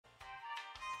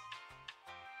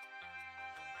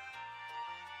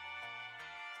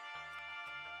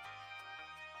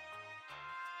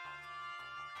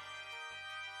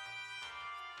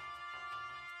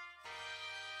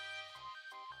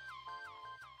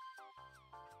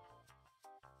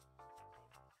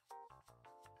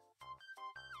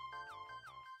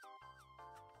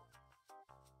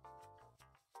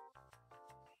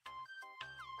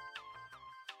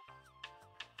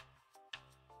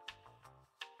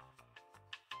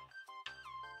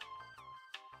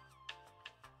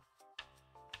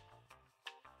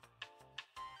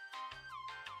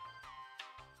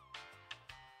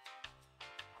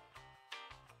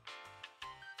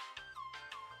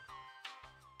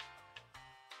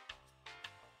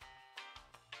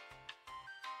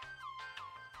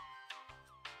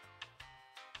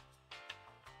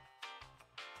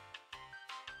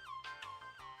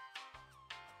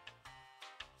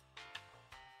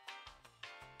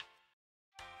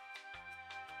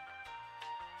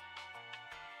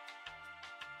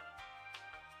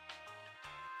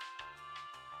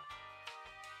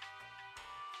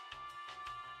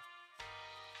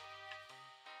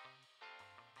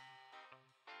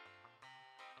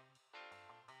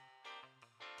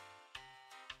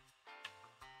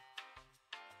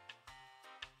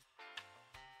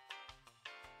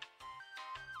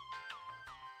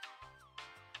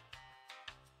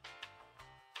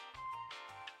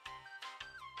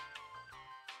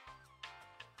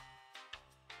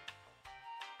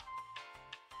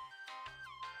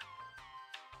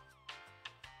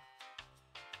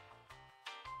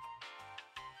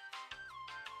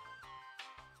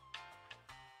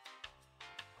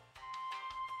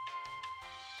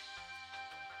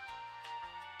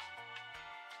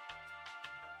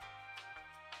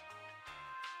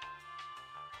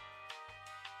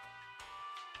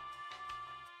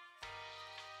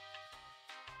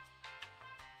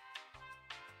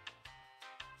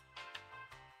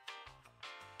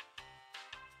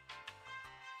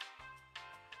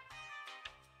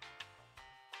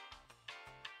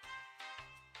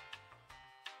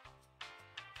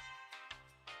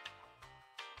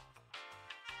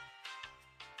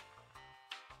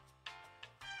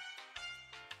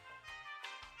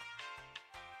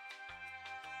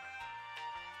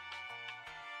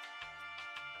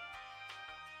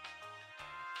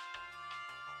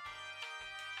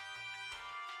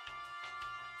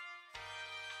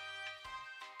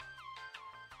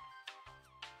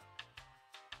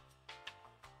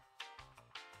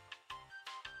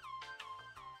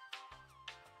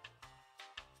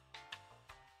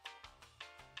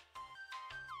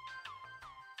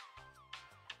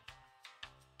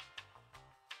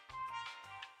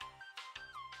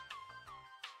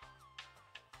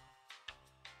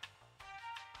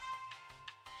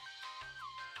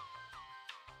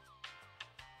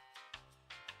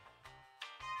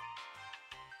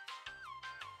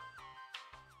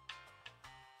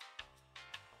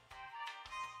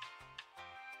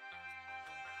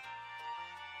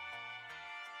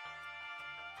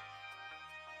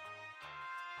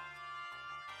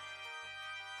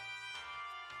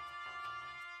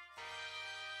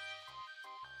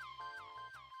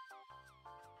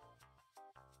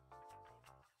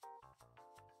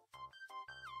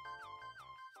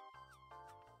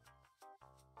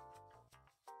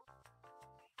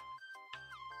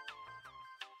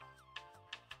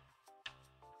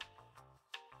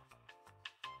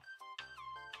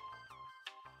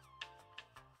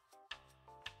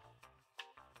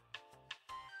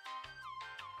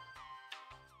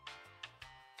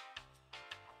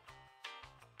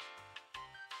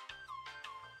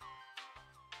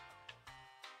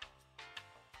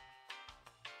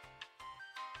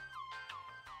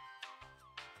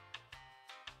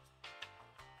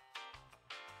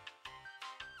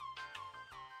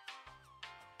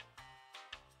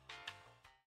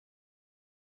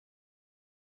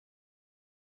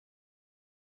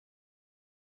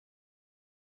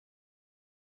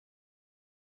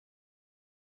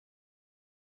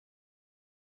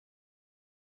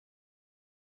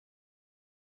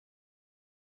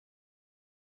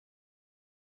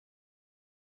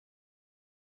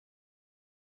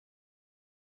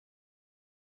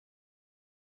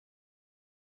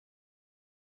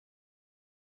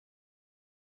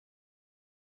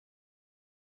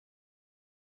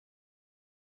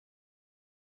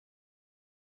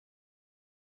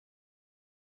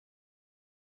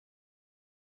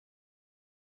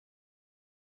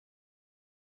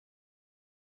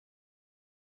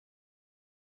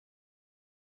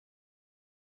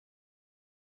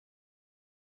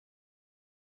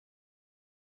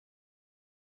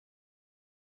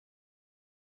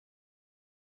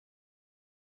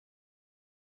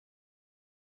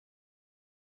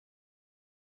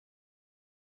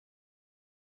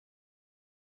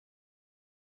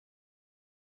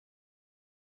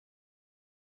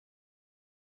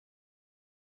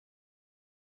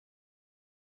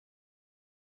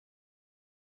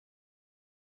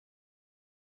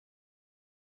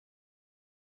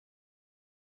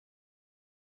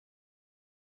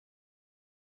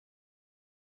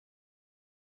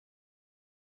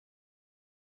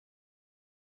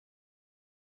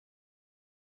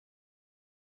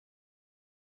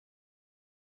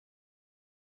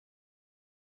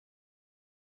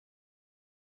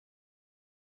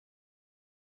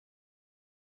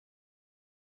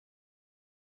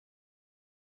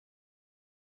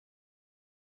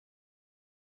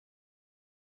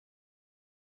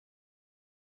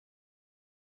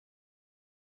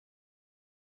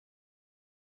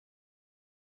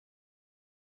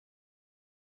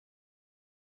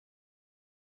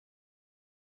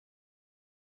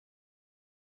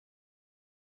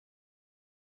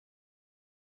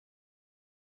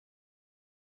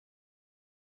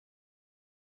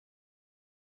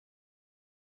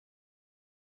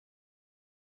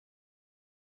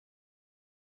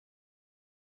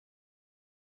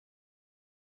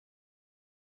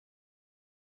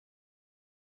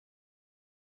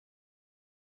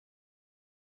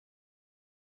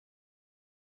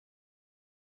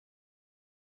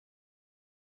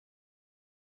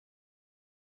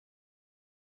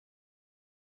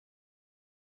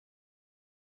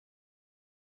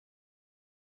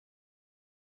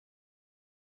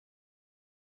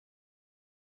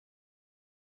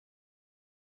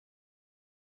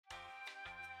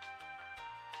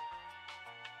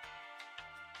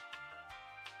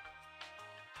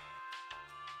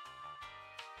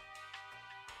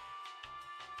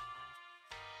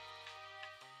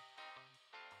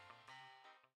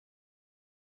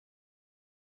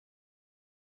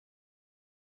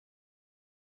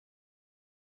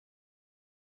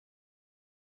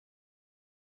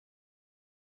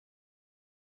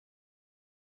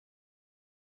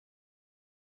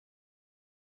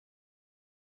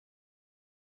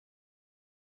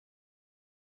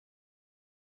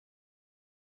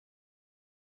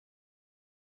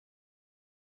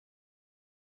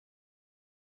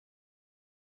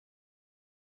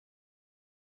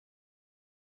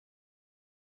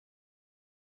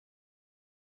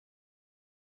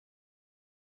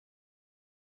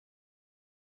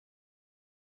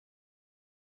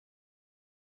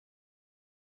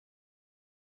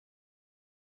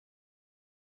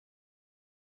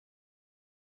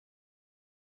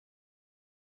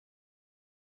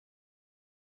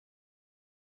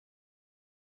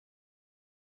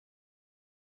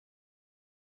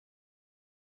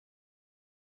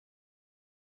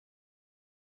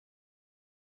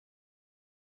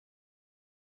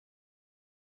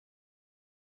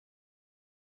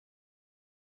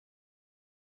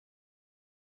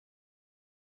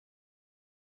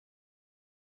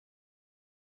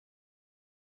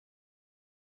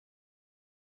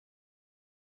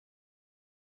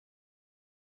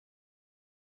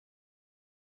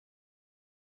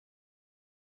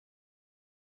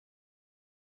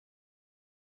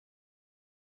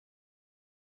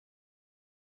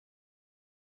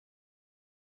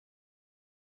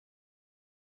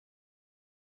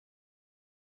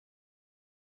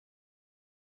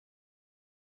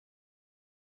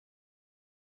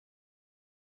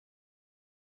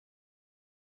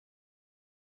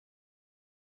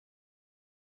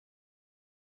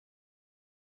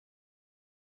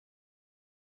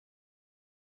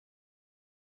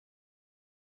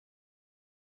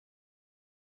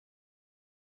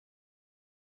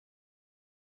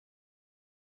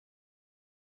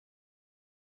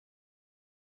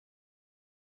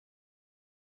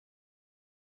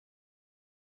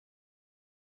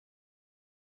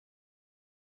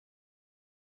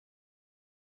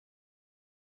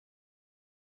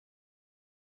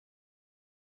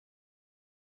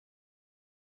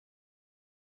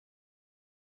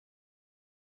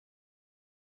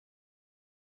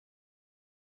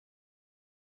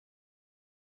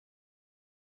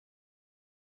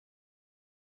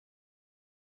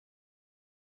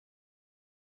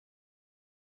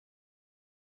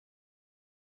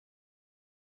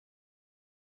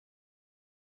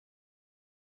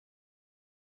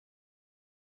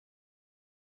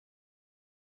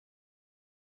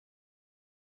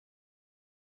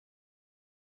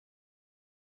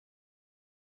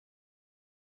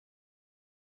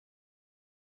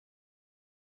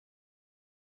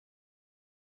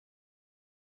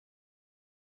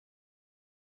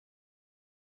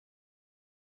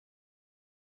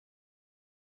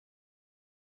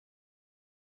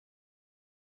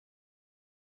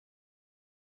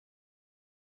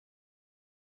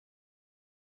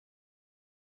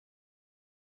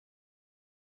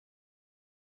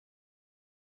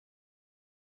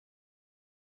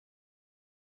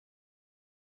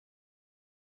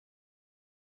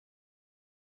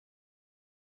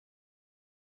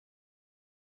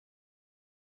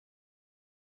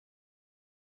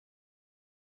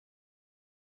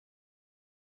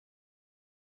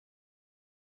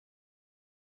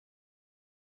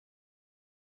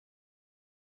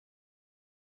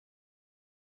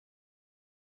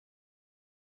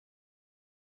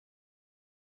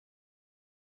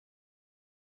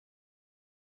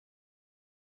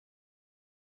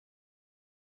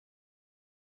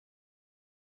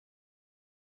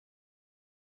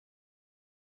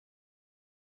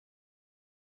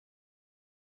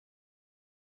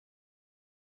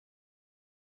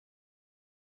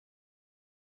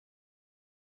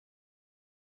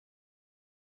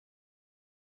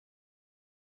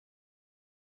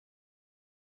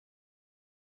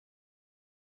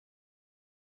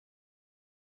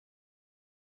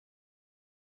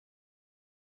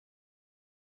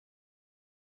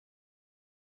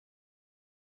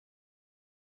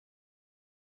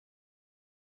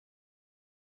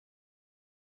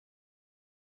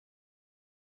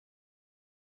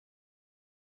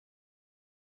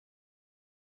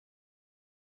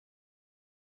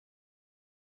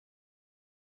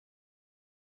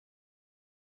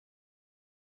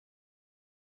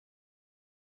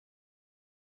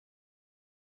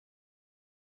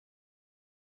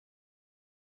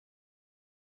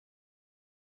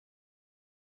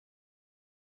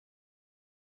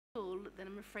full, then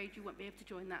I'm afraid you won't be able to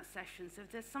join that session. So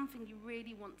if there's something you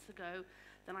really want to go,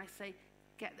 then I say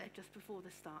get there just before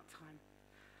the start time.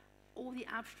 All the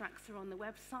abstracts are on the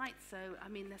website, so I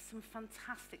mean there's some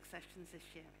fantastic sessions this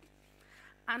year.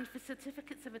 And for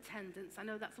certificates of attendance, I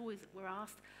know that's always we're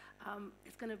asked,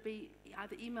 it's going to be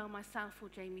either email myself or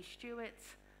Jamie Stewart.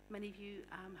 Many of you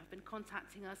have been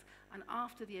contacting us, and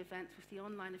after the event with the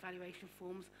online evaluation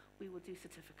forms, we will do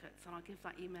certificates, and I'll give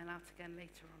that email out again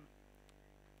later on.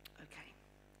 Okay.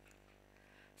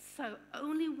 So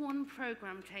only one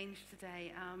program changed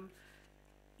today.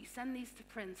 You send these to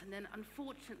print, and then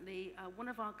unfortunately, one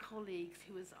of our colleagues,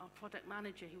 who was our product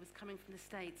manager, who was coming from the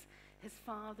States, his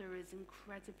father is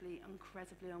incredibly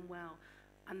unwell,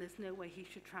 and there's no way he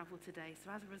should travel today.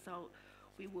 So as a result,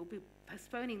 we will be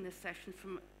postponing this session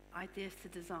from ideas to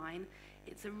design.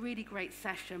 It's a really great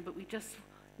session, but we just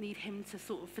need him to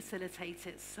sort of facilitate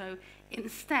it. So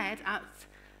instead, at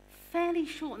fairly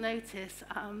short notice,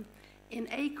 in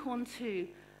Acorn 2,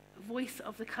 Voice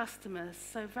of the Customers,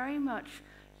 so very much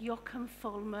Joachim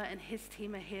Vollmer and his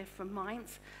team are here from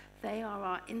Mainz. They are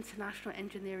our international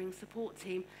engineering support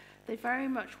team. They very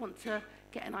much want to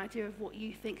get an idea of what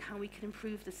you think, how we can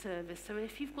improve the service. So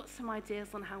if you've got some ideas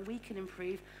on how we can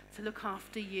improve to look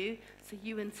after you, so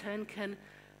you in turn can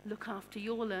look after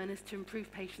your learners to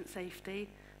improve patient safety,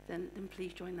 then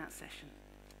please join that session.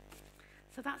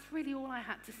 So that's really all I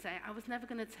had to say. I was never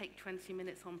going to take 20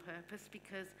 minutes on purpose,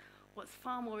 because what's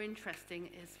far more interesting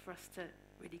is for us to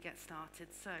really get started.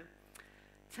 So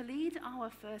to lead our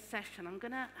first session, I'm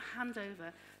going to hand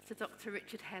over to Dr.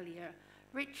 Richard Hellier.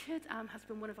 Richard has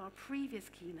been one of our previous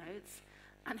keynotes,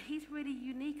 and he's really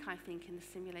unique, I think, in the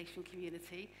simulation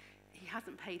community. He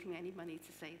hasn't paid me any money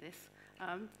to say this.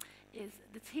 Is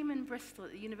the team in Bristol,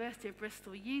 at the University of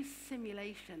Bristol, use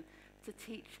simulation to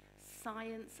teach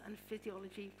science and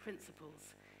physiology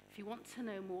principles. If you want to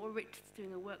know more, Richard's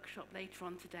doing a workshop later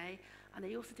on today, and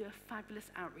they also do a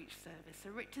fabulous outreach service.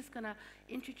 So Richard's going to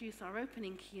introduce our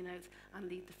opening keynote and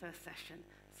lead the first session.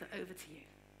 So over to you.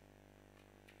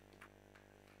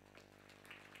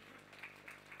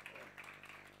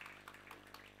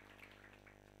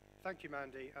 Thank you,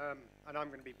 Mandy, and I'm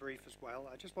going to be brief as well.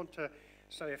 I just want to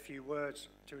say a few words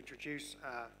to introduce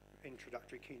our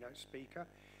introductory keynote speaker.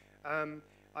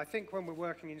 I think when we're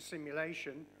working in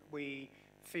simulation, we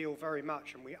feel very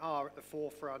much, and we are at the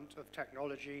forefront of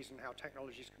technologies and how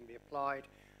technologies can be applied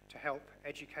to help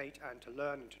educate and to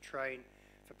learn and to train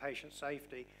for patient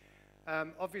safety.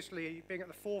 Obviously, being at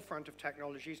the forefront of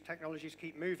technologies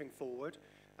keep moving forward,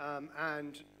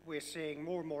 and we're seeing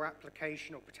more and more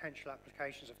application or potential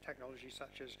applications of technologies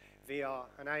such as VR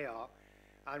and AR.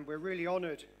 And we're really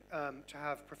honored to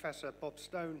have Professor Bob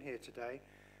Stone here today,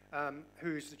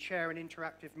 who's the chair in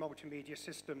Interactive Multimedia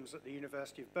Systems at the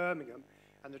University of Birmingham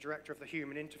and the director of the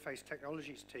Human Interface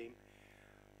Technologies team.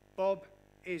 Bob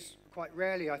is quite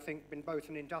rarely, I think, been both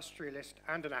an industrialist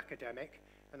and an academic,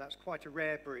 and that's quite a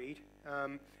rare breed.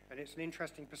 And it's an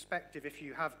interesting perspective if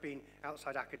you have been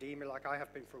outside academia, like I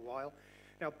have been for a while.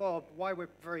 Now, Bob, why we're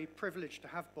very privileged to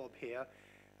have Bob here,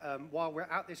 while we're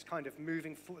at this kind of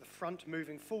moving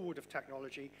forward of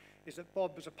technology, is that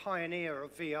Bob was a pioneer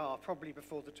of VR, probably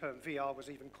before the term VR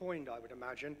was even coined, I would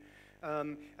imagine,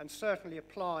 and certainly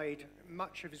applied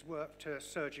much of his work to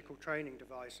surgical training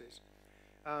devices.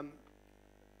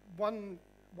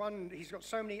 He's got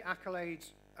so many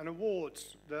accolades and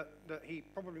awards that he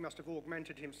probably must have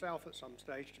augmented himself at some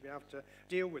stage to be able to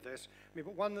deal with this. I mean,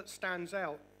 but one that stands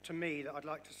out to me that I'd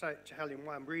like to say to Helen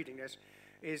while I'm reading this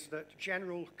is that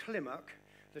General Klimuk,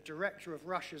 the director of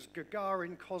Russia's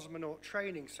Gagarin Cosmonaut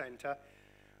Training Center,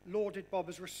 lauded Bob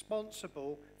as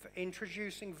responsible for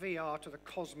introducing VR to the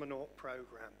cosmonaut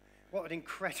program. What an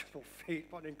incredible feat,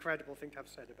 what an incredible thing to have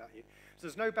said about you. So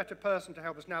there's no better person to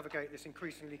help us navigate this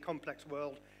increasingly complex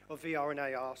world of VR and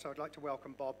AR, so I'd like to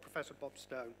welcome Bob, Professor Bob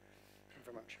Stone. Thank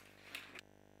you very much.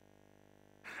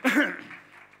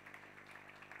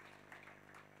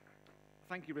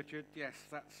 Thank you, Richard. Yes,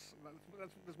 that's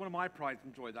one of my prides.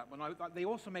 Enjoyed that one. They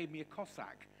also made me a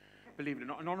Cossack, believe it or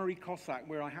not, an honorary Cossack,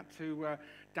 where I had to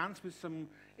dance with some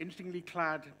interestingly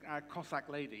clad Cossack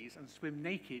ladies and swim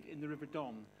naked in the River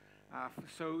Don.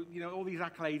 So, you know, all these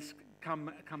accolades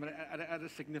come at a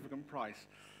significant price.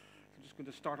 So I'm just going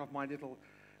to start off my little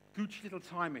Gucci little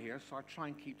timer here, so I'll try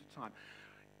and keep the time.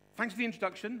 Thanks for the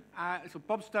introduction. So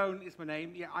Bob Stone is my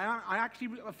name. Yeah, I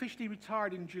actually officially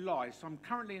retired in July, so I'm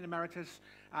currently an emeritus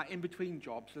in between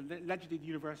jobs. Allegedly, the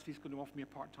university is going to offer me a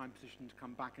part-time position to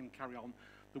come back and carry on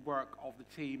the work of the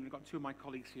team. And I've got two of my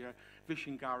colleagues here,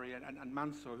 Vishingari and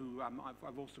Mansour, who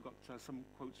I've also got some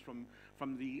quotes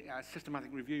from the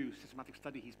systematic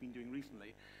study he's been doing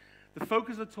recently. The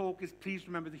focus of the talk is please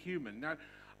remember the human. Now,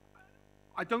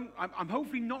 I'm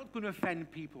hopefully not going to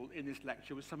offend people in this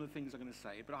lecture with some of the things I'm going to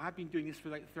say, but I have been doing this for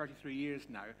like 33 years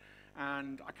now,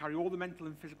 and I carry all the mental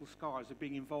and physical scars of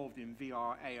being involved in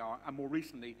VR, AR, and more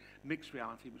recently, mixed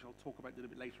reality, which I'll talk about a little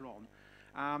bit later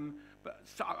on.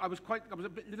 So I was a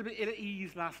little bit ill at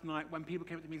ease last night when people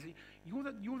came up to me and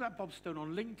said, you're that Bob Stone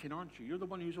on LinkedIn, aren't you? You're the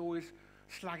one who's always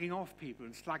slagging off people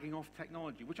and slagging off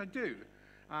technology, which I do.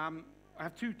 I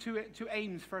have two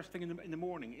aims first thing in the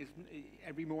morning,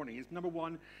 every morning. Number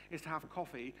one is to have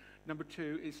coffee. Number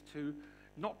two is to,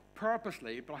 not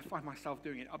purposely, but I find myself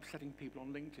doing it, upsetting people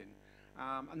on LinkedIn.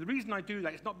 And the reason I do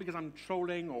that is not because I'm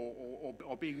trolling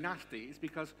or being nasty. It's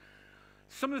because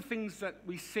some of the things that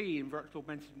we see in virtual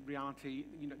augmented reality,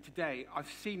 today, I've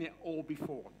seen it all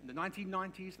before. In the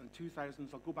 1990s and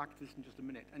 2000s, I'll go back to this in just a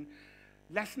minute. And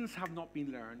lessons have not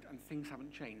been learned and things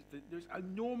haven't changed. There's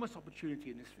enormous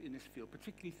opportunity in this field,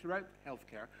 particularly throughout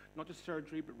healthcare, not just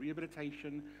surgery, but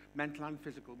rehabilitation, mental and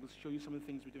physical. We'll show you some of the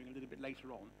things we're doing a little bit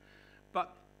later on.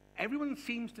 But everyone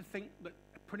seems to think that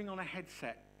putting on a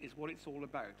headset is what it's all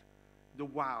about. The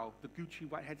wow, the Gucci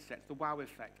white headsets, the wow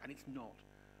effect, and it's not.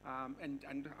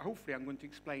 And hopefully I'm going to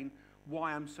explain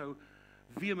why I'm so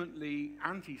vehemently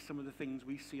anti some of the things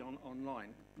we see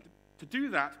online. To do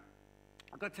that,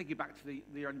 I've got to take you back to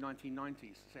the early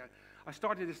 1990s. So I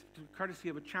started this courtesy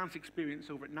of a chance experience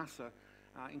over at NASA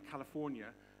in California,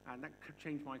 and that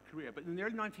changed my career. But in the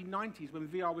early 1990s, when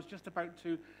VR was just about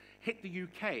to hit the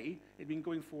UK, it'd been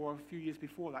going for a few years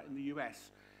before that in the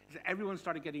US, everyone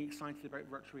started getting excited about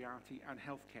virtual reality and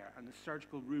healthcare and the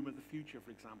surgical room of the future,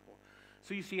 for example.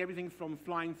 So you see everything from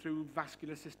flying through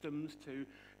vascular systems to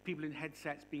people in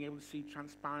headsets being able to see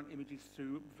transparent images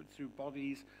through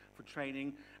bodies for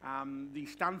training. The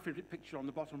Stanford picture on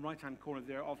the bottom right-hand corner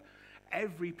there of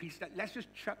every piece, let's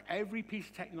just chuck every piece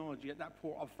of technology at that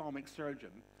poor ophthalmic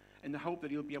surgeon in the hope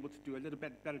that he'll be able to do a little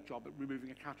bit better job at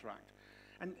removing a cataract.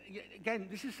 And again,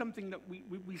 this is something that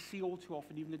we see all too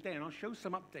often even today, and I'll show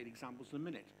some update examples in a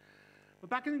minute. But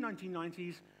back in the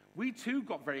 1990s, we too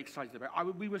got very excited about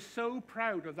it. We were so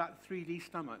proud of that 3D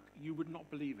stomach, you would not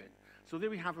believe it. So there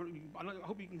we have, I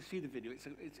hope you can see the video.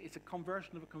 It's a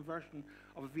conversion of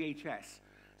a VHS.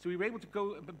 So we were able to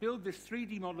go build this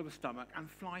 3D model of a stomach and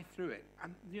fly through it.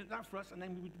 And that for us, and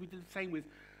then we did the same with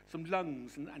some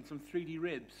lungs and some 3D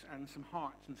ribs and some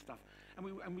hearts and stuff. And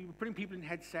we were putting people in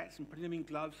headsets and putting them in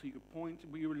gloves so you could point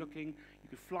where you were looking, you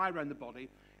could fly around the body.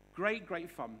 Great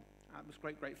fun. It was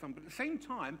great fun. But at the same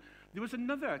time, there was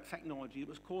another technology that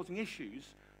was causing issues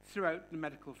throughout the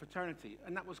medical fraternity,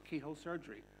 and that was keyhole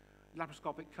surgery,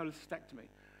 laparoscopic cholecystectomy.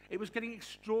 It was getting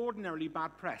extraordinarily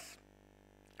bad press.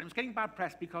 It was getting bad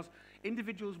press because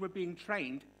individuals were being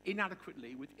trained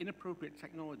inadequately with inappropriate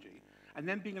technology, and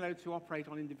then being allowed to operate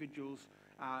on individuals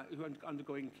who are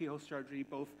undergoing keyhole surgery,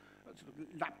 both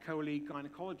lap chole,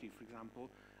 gynecology, for example.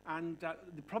 And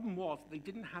the problem was they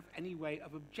didn't have any way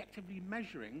of objectively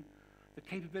measuring the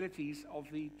capabilities of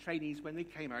the trainees when they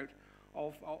came out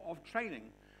of training.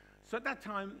 So at that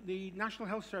time, the National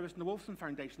Health Service and the Wolfson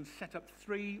Foundation set up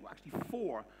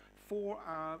four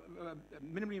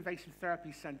minimally invasive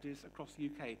therapy centres across the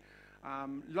UK.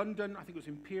 London, I think it was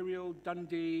Imperial,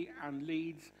 Dundee, and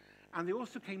Leeds. And they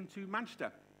also came to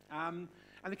Manchester. And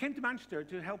they came to Manchester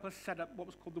to help us set up what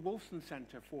was called the Wolfson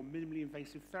Centre for Minimally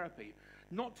Invasive Therapy.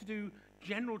 Not to do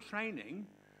general training,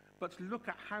 but to look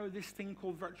at how this thing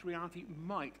called virtual reality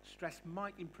might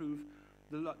improve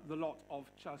the lot of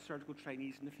surgical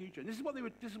trainees in the future. And this is what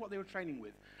they were training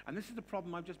with. And this is the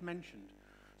problem I've just mentioned.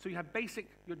 So you have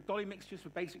your dolly mixtures for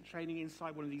basic training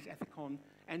inside one of these Ethicon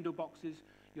endo boxes.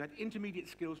 You had intermediate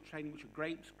skills training, which are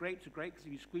grapes. Grapes are great because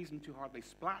if you squeeze them too hard, they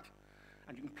splat,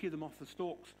 and you can peel them off the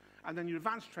stalks. And then your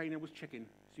advanced trainer was chicken.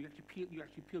 So you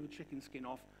actually peel the chicken skin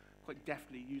off quite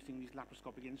deftly using these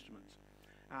laparoscopic instruments.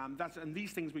 And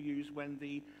these things were used when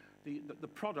the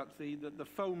product, the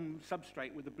foam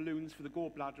substrate with the balloons for the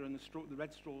gallbladder and the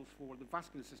red straws for the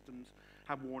vascular systems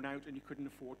had worn out, and you couldn't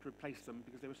afford to replace them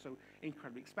because they were so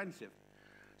incredibly expensive.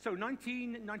 So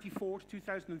 1994 to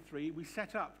 2003, we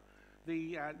set up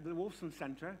the Wolfson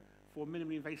Centre for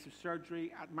Minimally Invasive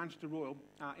Surgery at Manchester Royal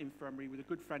Infirmary with a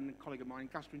good friend and colleague of mine,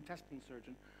 gastrointestinal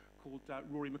surgeon called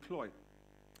Rory McCloy.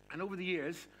 And over the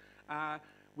years,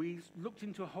 we looked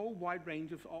into a whole wide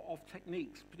range of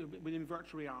techniques within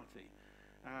virtual reality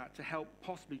to help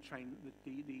possibly train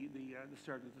the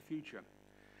surgeons of the future.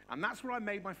 And that's where I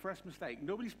made my first mistake.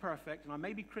 Nobody's perfect, and I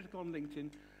may be critical on LinkedIn,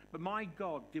 but my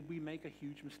God, did we make a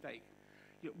huge mistake.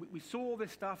 We saw all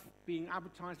this stuff being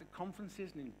advertised at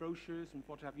conferences and in brochures and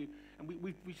what have you, and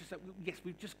we just said, yes,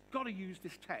 we've just got to use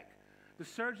this tech. The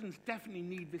surgeons definitely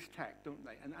need this tech, don't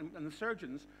they? And the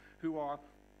surgeons, who are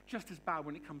just as bad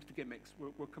when it comes to gimmicks,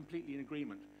 were completely in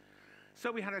agreement.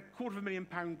 So we had a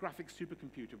 £250,000 graphics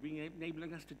supercomputer,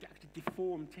 enabling us to actually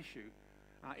deform tissue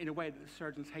in a way that the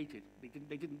surgeons hated.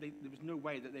 There was no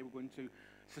way that they were going to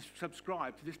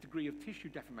subscribe to this degree of tissue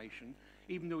deformation,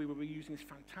 even though we were using this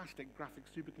fantastic graphics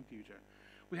supercomputer.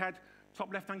 We had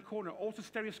top left-hand corner,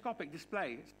 auto-stereoscopic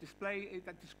display. It's display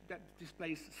that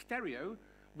displays stereo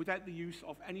without the use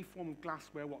of any form of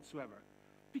glassware whatsoever.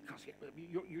 Because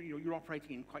you're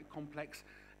operating in quite complex,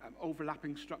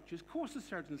 overlapping structures. Of course the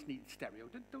surgeons need stereo,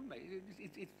 don't they?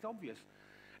 It's obvious.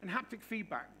 And haptic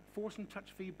feedback, force and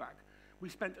touch feedback. We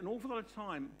spent an awful lot of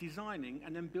time designing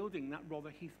and then building that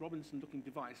rather Heath Robinson-looking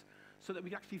device so that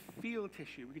we could actually feel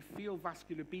tissue, we could feel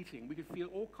vascular beating, we could feel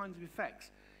all kinds of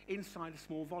effects inside a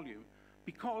small volume.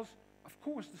 Because, of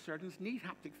course, the surgeons need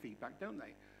haptic feedback, don't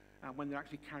they? When they're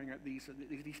actually carrying out these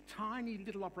tiny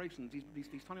little operations,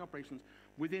 these tiny operations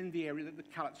within the area, the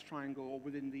Callet's triangle, or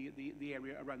within the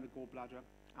area around the gallbladder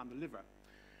and the liver.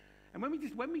 And when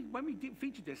we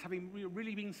featured this, having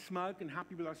really been smug and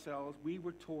happy with ourselves, we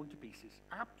were torn to pieces,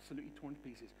 absolutely torn to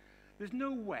pieces. There's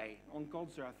no way on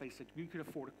God's earth, they said, we could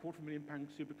afford a £250,000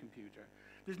 supercomputer.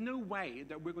 There's no way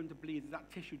that we're going to believe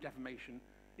that tissue deformation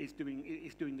is doing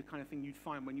the kind of thing you'd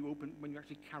find when you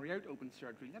actually carry out open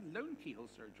surgery, let alone keyhole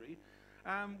surgery.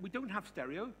 We don't have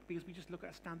stereo because we just look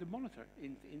at a standard monitor.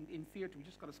 In theatre, we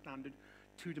just got a standard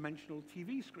two-dimensional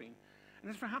TV screen. And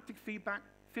as for haptic feedback,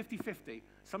 50-50.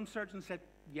 Some surgeons said,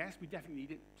 yes, we definitely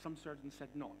need it. Some surgeons said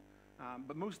not.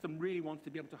 But most of them really wanted to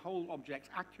be able to hold objects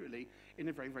accurately in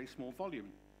a very, very small volume.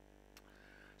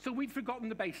 So we'd forgotten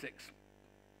the basics.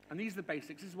 And these are the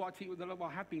basics. This is what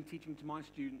I have been teaching to my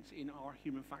students in our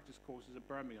human factors courses at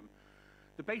Birmingham.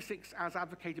 The basics, as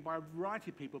advocated by a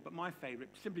variety of people, but my favorite,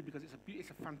 simply because it's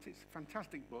a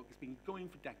fantastic book, it's been going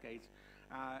for decades,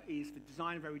 is The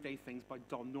Design of Everyday Things by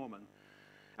Don Norman.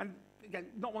 And again,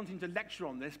 not wanting to lecture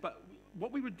on this, but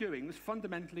what we were doing was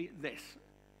fundamentally this.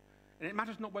 And it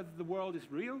matters not whether the world is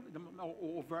real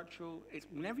or virtual. It's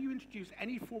whenever you introduce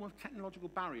any form of technological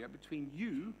barrier between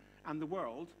you and the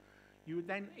world, you would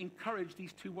then encourage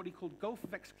these two, what he called gulf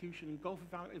of execution and gulf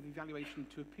of evaluation,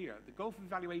 to appear. The gulf of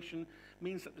evaluation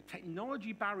means that the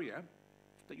technology barrier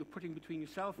that you're putting between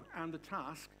yourself and the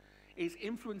task is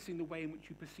influencing the way in which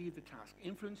you perceive the task,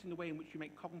 influencing the way in which you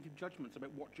make cognitive judgments about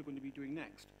what you're going to be doing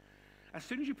next. As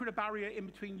soon as you put a barrier in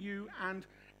between you and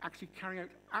actually carrying out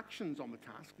actions on the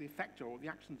task, the effector or the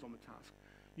actions on the task,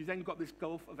 you've then got this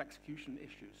gulf of execution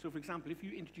issues. So, for example, if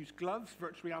you introduce gloves,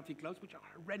 virtual reality gloves, which are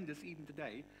horrendous even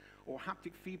today, or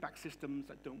haptic feedback systems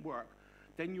that don't work,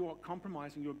 then you're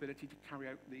compromising your ability to carry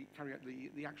out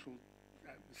the actual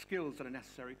skills that are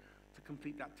necessary to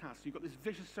complete that task. So you've got this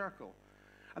vicious circle.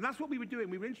 And that's what we were doing.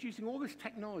 We were introducing all this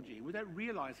technology without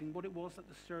realizing what it was that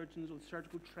the surgeons or the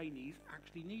surgical trainees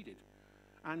actually needed.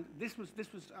 And this was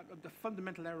the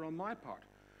fundamental error on my part.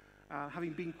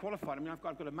 Having been qualified, I mean,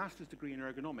 I've got a master's degree in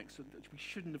ergonomics, so we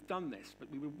shouldn't have done this, but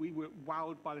we were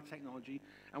wowed by the technology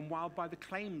and wowed by the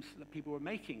claims that people were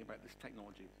making about this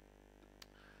technology.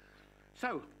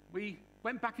 So we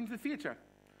went back into the theatre,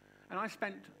 and I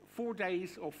spent 4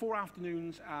 days or 4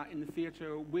 afternoons in the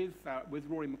theatre with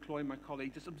Rory McCloy, my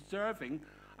colleague, just observing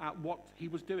what he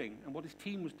was doing and what his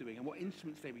team was doing and what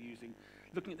instruments they were using,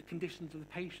 looking at the conditions of the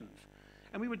patients.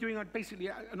 And we were doing basically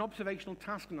an observational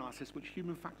task analysis, which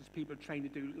human factors people are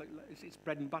trained to do. It's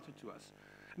bread and butter to us.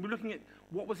 And we're looking at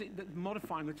what was it that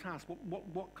modifying the task,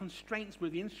 what constraints were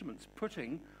the instruments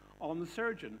putting on the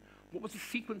surgeon, what was the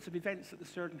sequence of events that the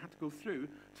surgeon had to go through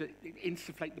to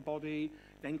insufflate the body,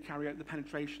 then carry out the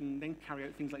penetration, then carry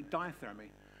out things like diathermy.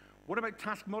 What about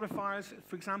task modifiers,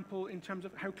 for example, in terms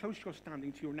of how close you're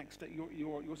standing to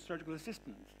your surgical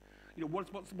assistant? You know,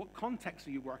 what context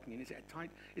are you working in? Is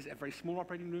it a very small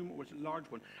operating room, or is it a large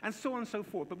one? And so on and so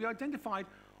forth. But we identified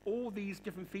all these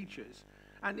different features.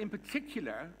 And in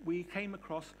particular, we came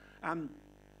across a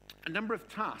number of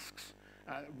tasks.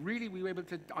 Really, we were able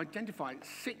to identify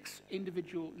 6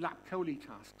 individual lap chole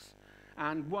tasks.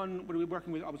 And one, when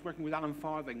I was working with Alan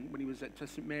Farthing when he was at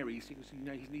St Mary's.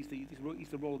 He's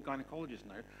the Royal Gynecologist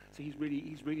now, so he's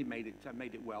really made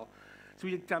it well. So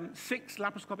we did 6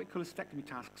 laparoscopic cholecystectomy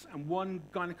tasks and 1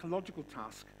 gynecological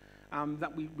task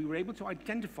that we were able to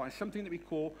identify something that we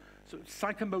call sort of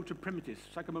psychomotor primitives,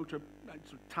 sort of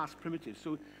task primitives.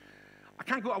 So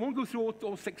I won't go through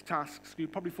all 6 tasks. You'll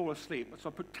probably fall asleep. So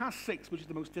I put task 6, which is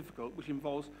the most difficult, which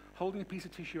involves holding a piece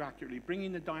of tissue accurately,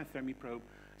 bringing the diathermy probe,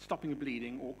 stopping the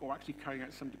bleeding, or actually carrying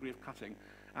out some degree of cutting.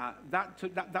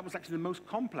 That was actually the most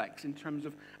complex in terms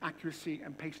of accuracy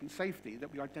and patient safety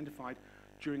that we identified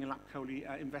during a lap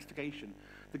chole investigation.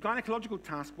 The gynecological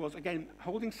task was, again,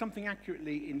 holding something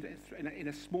accurately in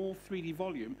a small 3D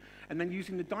volume and then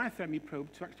using the diathermy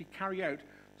probe to actually carry out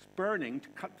burning to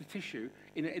cut the tissue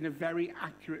in a very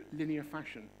accurate linear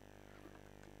fashion.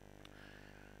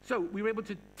 So we were able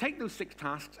to take those 6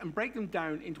 tasks and break them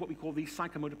down into what we call these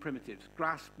psychomotor primitives: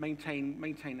 grasp,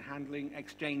 maintain handling,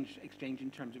 exchange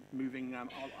in terms of moving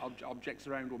objects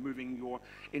around or moving your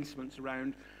instruments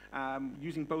around,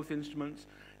 using both instruments,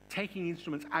 taking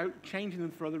instruments out, changing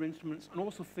them for other instruments, and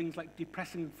also things like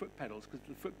depressing the foot pedals, because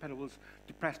the foot pedal was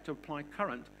depressed to apply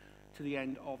current to the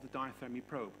end of the diathermy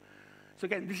probe. So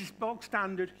again, this is bog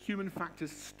standard human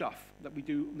factors stuff that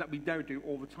we now do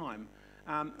all the time.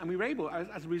 And we were able,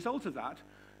 as a result of that,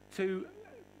 to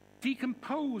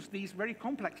decompose these very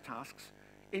complex tasks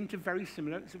into very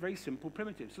simple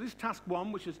primitives. So this is task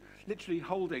 1, which is literally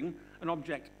holding an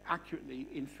object accurately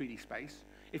in 3D space.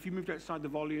 If you moved outside the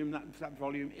volume, that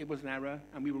volume, it was an error,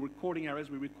 and we were recording errors.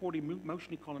 We were recording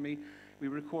motion economy. We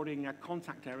were recording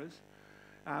contact errors.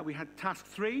 We had task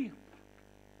 3,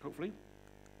 hopefully.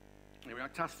 Here we are,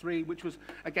 task 3, which was,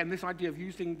 again, this idea of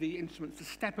using the instruments to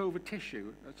step over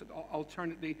tissue,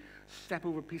 alternately step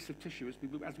over a piece of tissue,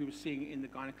 as we were seeing in the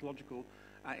gynecological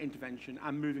intervention,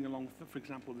 and moving along, for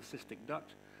example, the cystic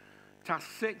duct. Task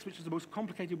 6, which is the most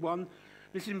complicated one,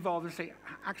 this involves, let's say,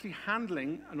 actually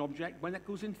handling an object. When it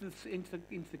goes into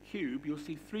the cube, you'll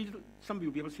see some of you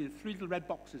will be able to see the 3 little red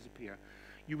boxes appear.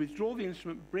 You withdraw the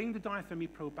instrument, bring the diathermy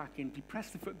probe back in, depress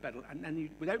the foot pedal, and then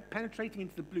without penetrating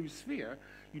into the blue sphere,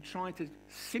 you try to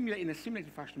simulate, in a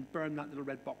simulated fashion, burn that little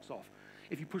red box off.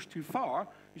 If you push too far,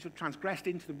 you sort of transgressed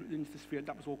into the sphere.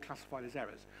 That was all classified as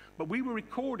errors. But we were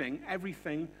recording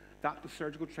everything that the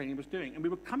surgical training was doing, and we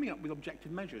were coming up with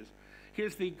objective measures.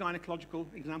 Here's the gynecological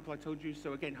example I told you.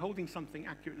 So again, holding something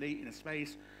accurately in a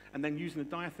space, and then using the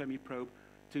diathermy probe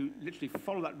to literally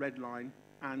follow that red line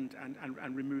and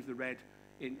remove the red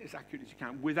as accurately as you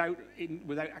can,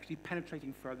 without actually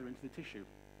penetrating further into the tissue.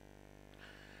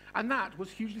 And that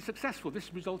was hugely successful.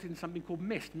 This resulted in something called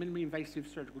MIST, minimally invasive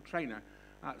surgical trainer.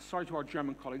 Sorry to our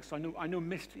German colleagues. I know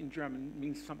MIST in German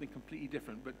means something completely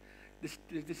different, but this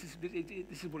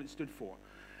is what it stood for.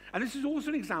 And this is also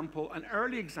an example, an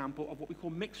early example of what we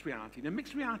call mixed reality. Now,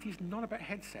 mixed reality is not about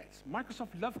headsets.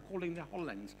 Microsoft love calling their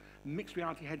HoloLens mixed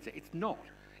reality headset. It's not.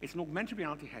 It's an augmented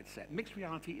reality headset. Mixed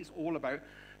reality is all about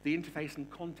the interface and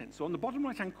content. So on the bottom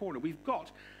right-hand corner, we've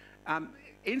got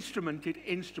instrumented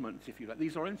instruments, if you like.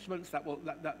 These are instruments that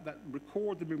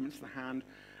record the movements of the hand,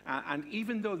 and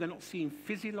even though they're not seeing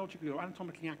physiologically or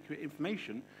anatomically accurate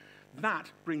information,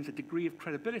 that brings a degree of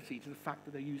credibility to the fact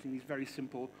that they're using these very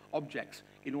simple objects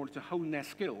in order to hone their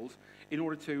skills, in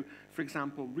order to, for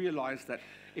example, realize that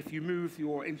if you move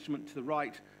your instrument to the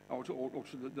right or to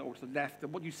the left, that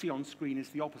what you see on screen is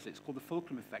the opposite. It's called the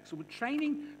fulcrum effect. So we're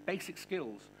training basic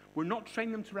skills. We're not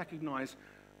training them to recognize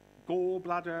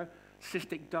gallbladder,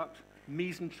 cystic duct,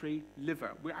 mesentery,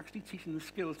 liver. We're actually teaching the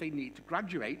skills they need to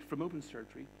graduate from open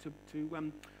surgery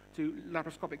to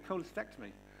laparoscopic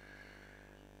cholecystectomy.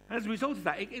 And as a result of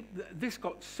that, this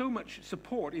got so much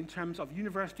support in terms of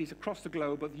universities across the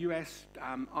globe, of the US,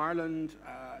 Ireland,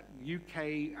 UK,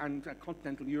 and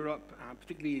continental Europe,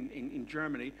 particularly in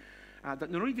Germany,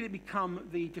 that not only did it become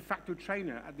the de facto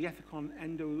trainer at the Ethicon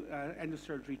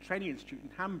Endosurgery Training Institute in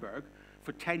Hamburg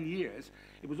for 10 years,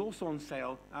 it was also on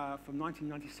sale from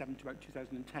 1997 to about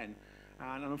 2010.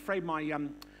 And I'm afraid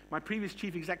my previous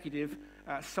chief executive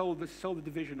sold the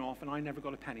division off, and I never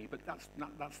got a penny, but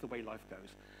that's the way life goes.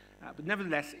 But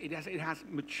nevertheless, it has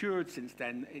matured since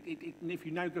then. And if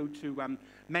you now go to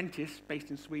Mentis,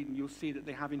 based in Sweden, you'll see that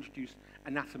they have introduced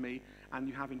anatomy and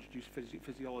you have introduced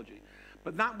physiology.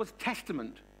 But that was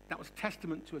testament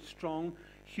to a strong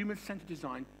human-centered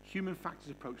design, human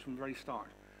factors approach from the very start.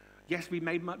 Yes, we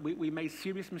made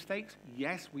serious mistakes.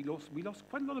 Yes, we lost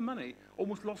quite a lot of money,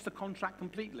 almost lost the contract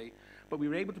completely. But we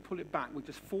were able to pull it back with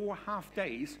just 4 half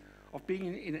days of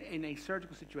being in a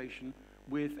surgical situation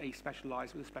with a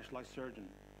specialized surgeon.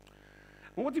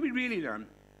 Well, what did we really learn?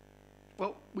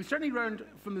 Well, we certainly learned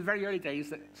from the very early days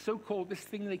that this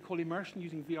thing they call immersion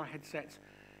using VR headsets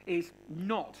is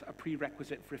not a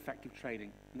prerequisite for effective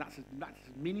training. And that's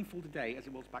as meaningful today as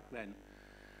it was back then.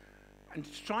 And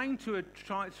trying to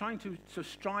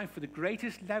strive for the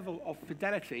greatest level of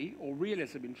fidelity or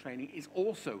realism in training is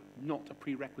also not a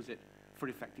prerequisite for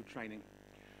effective training.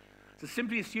 So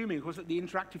simply assuming, of course, that the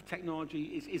interactive technology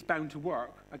is bound to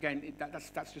work, again,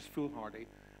 that's just foolhardy.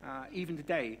 Even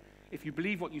today, if you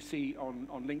believe what you see on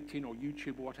LinkedIn or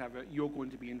YouTube or whatever, you're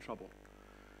going to be in trouble.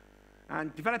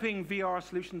 And developing VR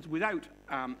solutions without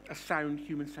a sound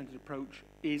human-centered approach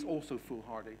is also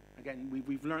foolhardy. Again,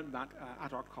 we've learned that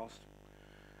at our cost.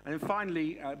 And then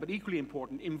finally, but equally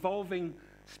important, involving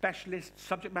specialists,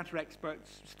 subject matter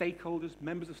experts, stakeholders,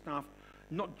 members of staff,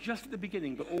 not just at the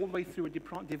beginning, but all the way through a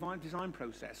design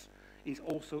process is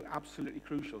also absolutely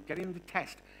crucial. Getting them to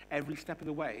test every step of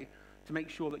the way to make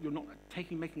sure that you're not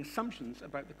making assumptions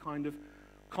about the kind of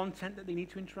content that they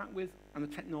need to interact with and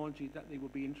the technology that they will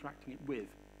be interacting it with.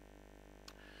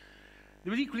 There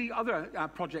was equally other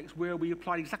projects where we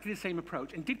applied exactly the same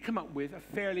approach and did come up with a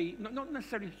fairly, not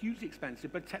necessarily hugely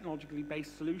expensive, but technologically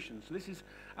based solution. So this is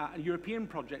a European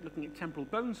project looking at temporal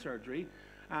bone surgery.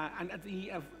 And at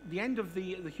the end of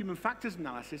the human factors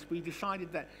analysis, we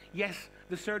decided that, yes,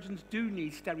 the surgeons do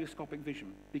need stereoscopic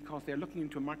vision because they're looking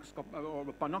into a microscope or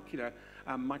a binocular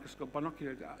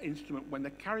instrument when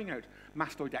they're carrying out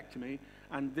mastoidectomy,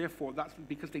 and therefore that's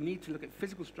because they need to look at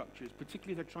physical structures,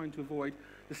 particularly if they're trying to avoid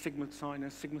the sigma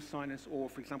sinus, or,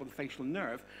 for example, the facial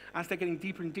nerve. As they're getting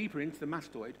deeper and deeper into the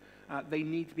mastoid, they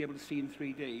need to be able to see in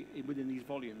 3D within these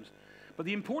volumes. But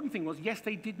the important thing was, yes,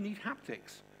 they did need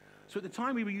haptics. So at the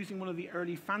time, we were using one of the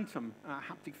early Phantom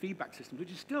haptic feedback systems, which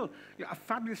is still a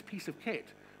fabulous piece of kit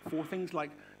for things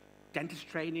like dentist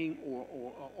training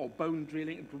or bone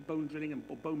drilling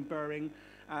or bone burring.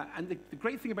 And the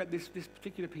great thing about this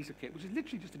particular piece of kit, which is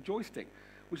literally just a joystick,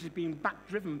 which is being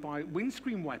back-driven by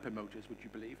windscreen wiper motors, would you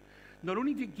believe, not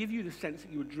only did it give you the sense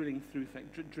that you were drilling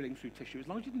through tissue, as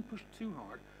long as you didn't push too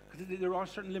hard, because there are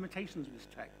certain limitations with this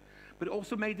tech, but it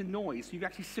also made the noise, so you could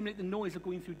actually simulate the noise of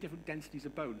going through different densities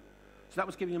of bone. So that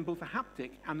was giving them both a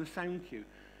haptic and the sound cue.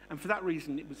 And for that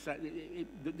reason, it was,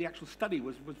 the actual study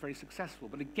was very successful.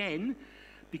 But again,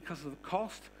 because of the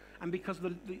cost and because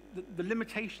of the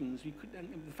limitations,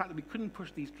 and the fact that we couldn't push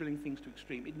these drilling things to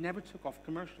extreme, it never took off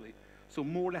commercially. So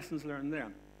more lessons learned there.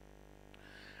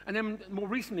 And then more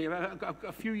recently,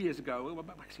 a few years ago,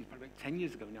 actually probably about 10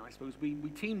 years ago now, I suppose, we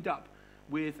teamed up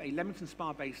with a Leamington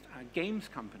Spa-based games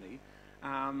company,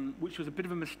 which was a bit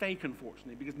of a mistake,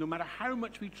 unfortunately, because no matter how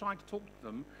much we tried to talk to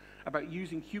them about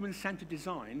using human-centered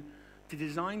design to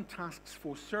design tasks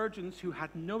for surgeons who had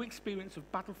no experience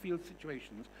of battlefield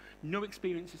situations, no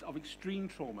experiences of extreme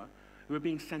trauma, who were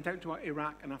being sent out to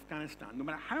Iraq and Afghanistan, no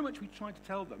matter how much we tried to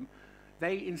tell them,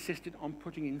 they insisted on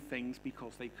putting in things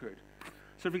because they could.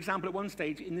 So, for example, at one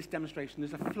stage in this demonstration,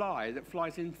 there's a fly that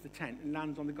flies into the tent and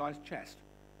lands on the guy's chest.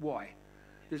 Why?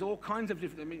 There's all kinds of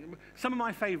different, some of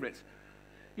my favorites.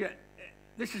 Yeah,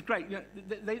 this is great. Yeah,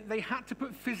 they had to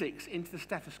put physics into the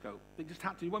stethoscope. They just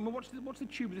had to. Well, what's the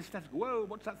tube of the stethoscope? Whoa,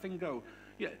 what's that thing go?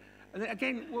 Yeah, and then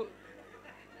again, well,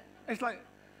 it's like,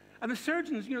 and the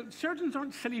surgeons, surgeons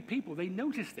aren't silly people. They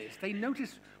notice this. They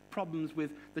notice problems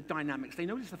with the dynamics. They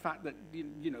notice the fact that,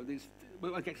 there's,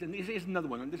 well, I guess, and here's another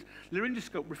one, and this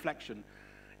laryngoscope reflection.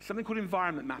 Something called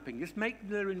environment mapping. Just make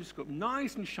the laryngoscope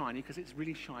nice and shiny, because it's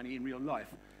really shiny in real life.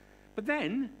 But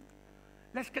then,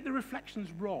 let's get the reflections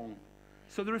wrong.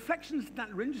 So the reflections in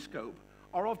that laryngoscope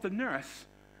are of the nurse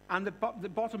and the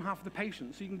bottom half of the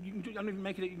patient. So you don't even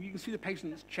make it, you can see the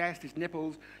patient's chest, his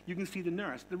nipples, you can see the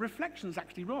nurse. The reflection's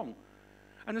actually wrong.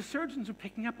 And the surgeons are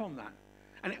picking up on that.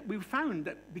 And we found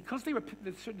that because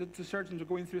the surgeons were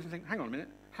going through this and saying, hang on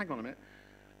a minute,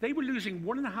 they were losing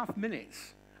 1.5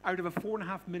 minutes out of a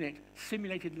 4.5-minute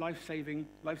simulated life-saving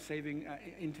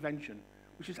intervention,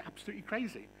 which is absolutely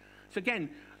crazy. So again,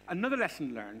 another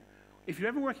lesson learned, if you're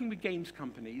ever working with games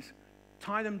companies,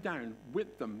 tie them down,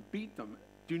 whip them, beat them.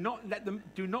 Do not let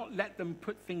them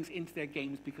put things into their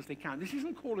games because they can. This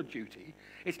isn't Call of Duty.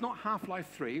 It's not Half-Life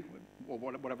 3, or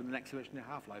whatever the next version of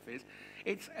Half-Life is.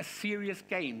 It's a serious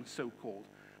game, so-called.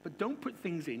 But don't put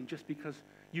things in just because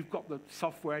you've got the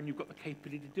software and you've got the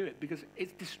capability to do it, because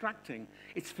it's distracting.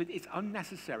 It's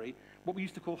unnecessary. What we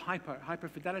used to call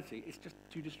hyper-fidelity. It's just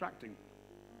too distracting.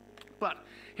 But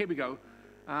here we go.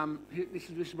 This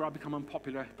is where I become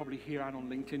unpopular, probably here and on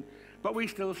LinkedIn. But we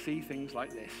still see things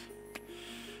like this.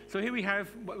 So here we have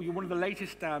one of the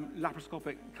latest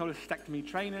laparoscopic cholecystectomy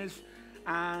trainers,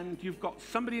 and you've got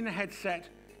somebody in a headset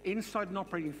inside an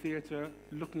operating theatre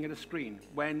looking at a screen,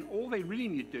 when all they really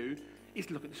need to do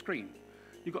is look at the screen.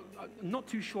 You've got, I'm not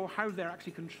too sure how they're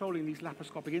actually controlling these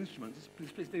laparoscopic instruments.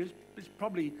 It's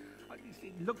probably,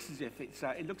 it looks as if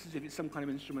it's some kind of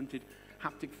instrumented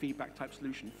haptic feedback type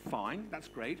solution. Fine, that's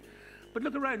great. But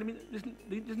look around, I mean,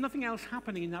 there's nothing else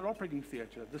happening in that operating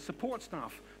theatre. The support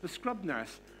staff, the scrub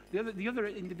nurse, the other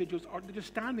individuals they're just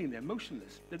standing there,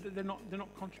 motionless. They're not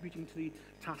contributing to the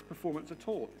task performance at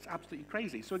all. It's absolutely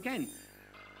crazy. So again,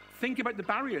 think about the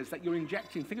barriers that you're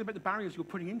injecting. Think about the barriers you're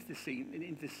putting into the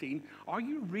scene. Are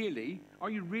you really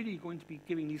going to be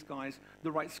giving these guys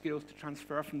the right skills to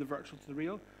transfer from the virtual to the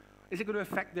real? Is it going to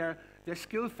affect their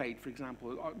skill fade, for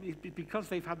example? Or because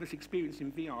they've had this experience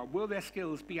in VR, will their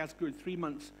skills be as good 3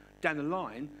 months down the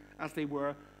line as they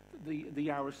were the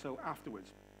hour or so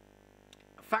afterwards?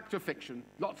 Fact or fiction?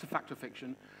 Lots of fact or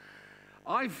fiction.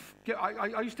 I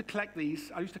used to collect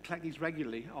these. I used to collect these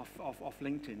regularly off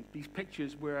LinkedIn. These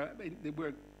pictures where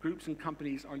groups and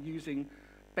companies are using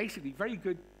basically very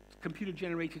good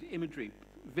computer-generated imagery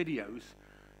videos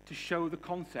to show the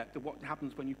concept of what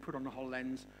happens when you put on a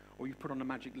HoloLens, or you put on a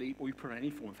Magic Leap, or you put on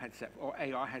any form of headset, or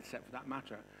AR headset for that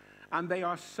matter. And they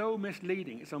are so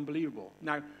misleading, it's unbelievable.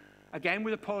 Now, again,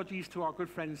 with apologies to our good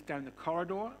friends down the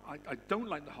corridor, I don't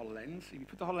like the HoloLens. If you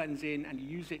put the HoloLens in and you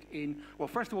use it in, well,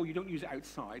 first of all, you don't use it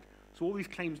outside. So all these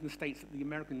claims in the States that the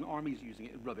American Army is using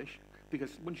it is rubbish,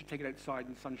 because once you take it outside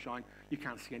in the sunshine, you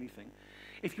can't see anything.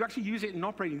 If you actually use it in an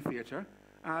operating theater,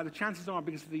 the chances are,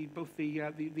 because both the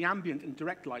ambient and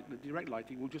direct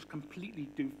lighting will just completely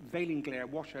do veiling glare,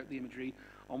 wash out the imagery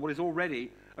on what is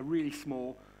already a really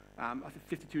small, I think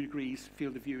 52 degrees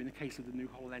field of view in the case of the new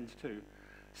HoloLens 2.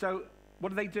 So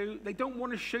what do? They don't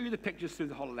want to show you the pictures through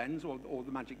the HoloLens or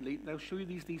the Magic Leap. They'll show you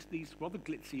these rather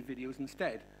glitzy videos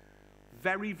instead.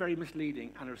 Very, very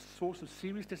misleading and a source of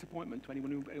serious disappointment to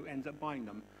anyone who ends up buying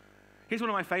them. Here's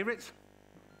one of my favorites.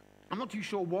 I'm not too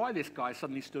sure why this guy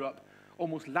suddenly stood up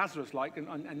almost Lazarus-like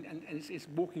and is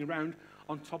walking around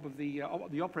on top of the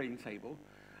operating table.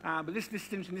 But this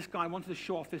guy wanted to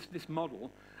show off this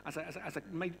model as a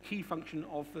key function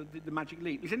of the Magic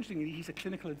Leap. It's interesting, he's a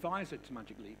clinical advisor to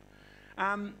Magic Leap.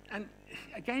 And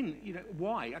again,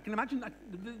 why? I can imagine that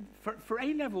for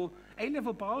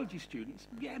A-level biology students,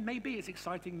 yeah, maybe it's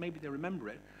exciting, maybe they remember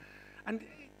it. And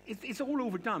it's all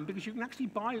overdone because you can actually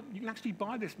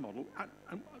buy this model.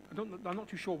 I'm not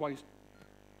too sure why he's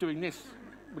doing this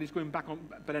when he's going back on,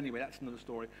 but anyway, that's another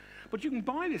story. But you can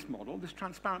buy this model, this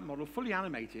transparent model, fully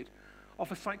animated,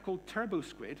 off a site called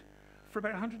TurboSquid for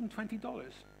about $120.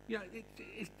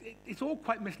 It's all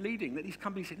quite misleading that these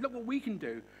companies say, look what we can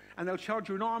do, and they'll charge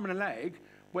you an arm and a leg,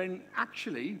 when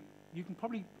actually you can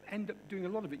probably end up doing a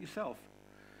lot of it yourself.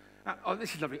 Oh,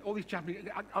 this is lovely. All these Japanese,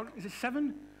 is it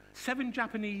seven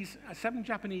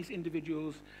Japanese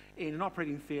individuals in an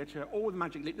operating theater, all with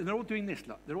Magic Leap, and they're all doing this,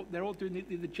 look. They're all doing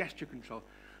the gesture control.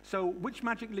 So which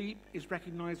Magic Leap is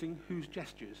recognizing whose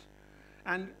gestures?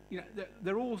 And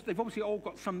they've obviously all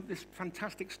got this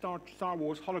fantastic Star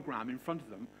Wars hologram in front of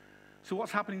them. So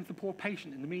what's happening to the poor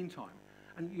patient in the meantime?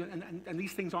 And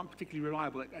these things aren't particularly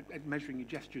reliable at measuring your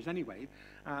gestures anyway.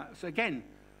 So again,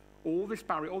 all this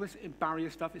barrier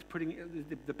stuff is putting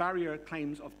the barrier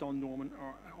claims of Don Norman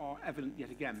are evident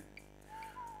yet again.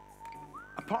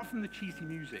 Apart from the cheesy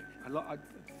music,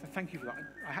 thank you for that.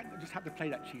 I just had to play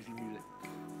that cheesy music.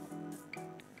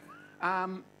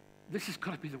 This has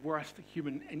got to be the worst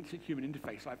human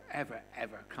interface I've ever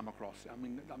come across. I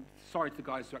mean, I'm sorry to the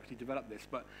guys who actually developed this,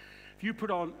 but if you put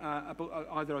on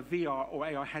either a VR or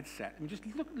AR headset, I mean, just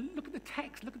look at the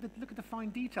text, look at the fine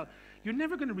detail. You're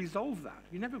never going to resolve that.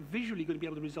 You're never visually going to be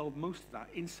able to resolve most of that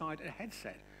inside a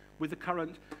headset with the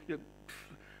current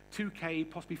 2K,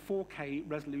 possibly 4K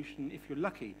resolution if you're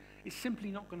lucky. It's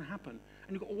simply not going to happen.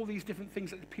 And you've got all these different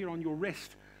things that appear on your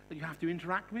wrist that you have to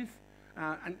interact with.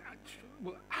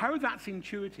 Well, how that's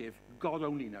intuitive, God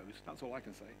only knows. That's all I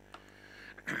can say.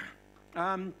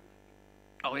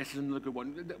 Oh, this is another good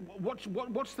one.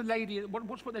 What's the lady?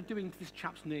 What's what they're doing to this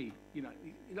chap's knee?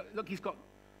 Look, he's got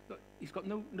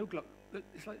no glove.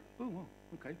 It's like, oh,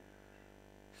 okay.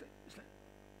 It's like,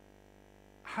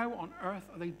 how on earth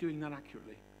are they doing that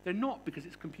accurately? They're not, because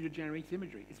it's computer-generated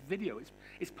imagery. It's video.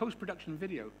 It's post-production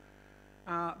video.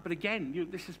 But again,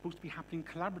 this is supposed to be happening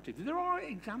collaboratively. There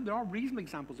are reasonable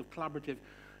examples of collaborative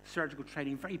surgical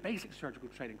training, very basic surgical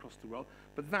training across the world,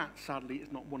 but that, sadly,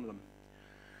 is not one of them.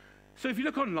 So if you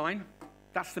look online,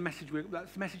 that's the message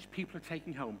people are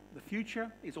taking home. The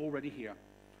future is already here.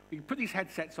 You can put these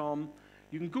headsets on,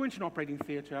 you can go into an operating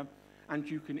theater, and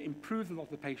you can improve the lot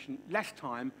of the patient, less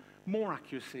time, more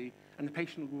accuracy, and the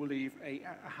patient will leave a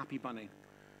happy bunny.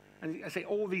 And I say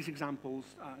all these examples,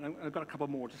 and I've got a couple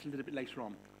more just a little bit later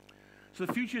on. So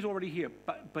the future is already here,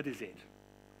 but is it?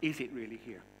 Is it really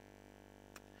here?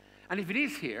 And if it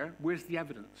is here, where's the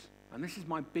evidence? And this is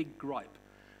my big gripe.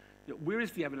 Where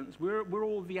is the evidence? Where are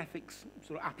all the ethics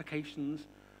sort of applications?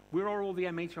 Where are all the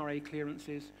MHRA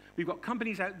clearances? We've got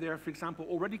companies out there, for example,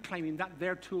 already claiming that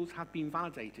their tools have been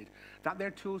validated, that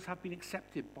their tools have been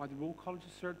accepted by the Royal College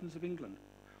of Surgeons of England.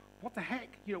 What the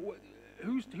heck?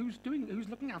 Who's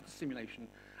looking after simulation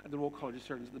at the Royal College of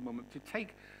Surgeons at the moment to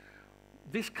take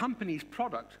this company's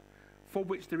product, for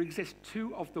which there exist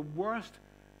two of the worst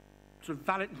sort of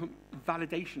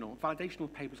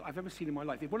validational papers I've ever seen in my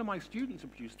life. If one of my students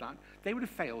had produced that, they would have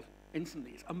failed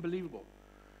instantly. It's unbelievable.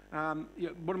 One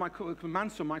of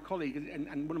Mansour, my colleague,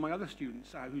 and one of my other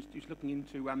students who's looking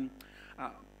into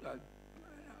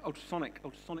ultrasonic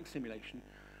simulation,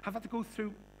 have had to go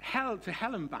through hell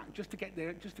and back just to get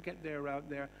their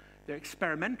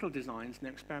experimental designs and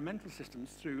their experimental systems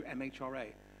through MHRA.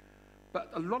 But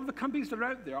a lot of the companies that are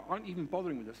out there aren't even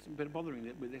bothering with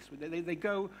this.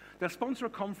 They'll sponsor a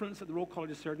conference at the Royal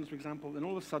College of Surgeons, for example, and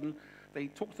all of a sudden they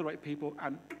talk to the right people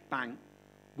and bang,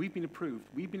 we've been approved,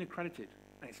 we've been accredited.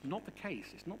 And it's not the case.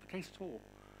 It's not the case at all.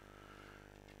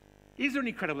 Is there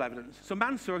any credible evidence? So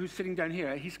Mansour, who's sitting down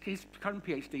here, his current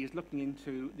PhD is looking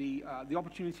into the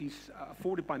opportunities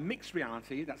afforded by mixed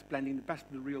reality, that's blending the best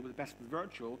of the real with the best of the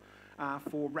virtual,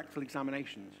 for rectal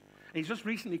examinations. And he's just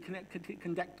recently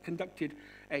conducted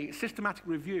a systematic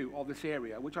review of this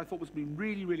area, which I thought was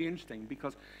really, really interesting,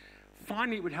 because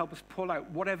finally it would help us pull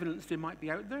out what evidence there might be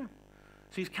out there.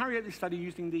 So he's carried out this study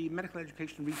using the Medical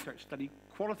Education Research Study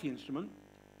Quality Instrument,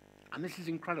 and this is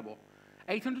incredible.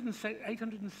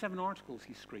 807 articles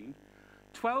he screened.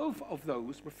 12 of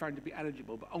those were found to be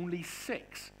eligible, but only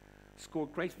 6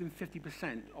 scored greater than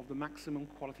 50% of the maximum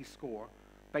quality score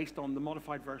based on the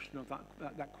modified version of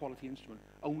that quality instrument.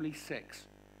 Only 6.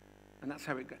 And that's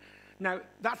how it goes. Now,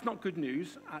 that's not good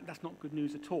news. That's not good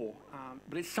news at all.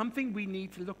 But it's something we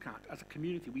need to look at as a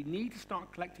community. We need to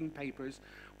start collecting papers.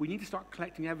 We need to start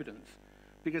collecting evidence.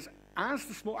 Because as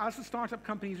the startup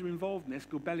companies are involved in this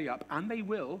go belly up, and they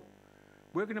will,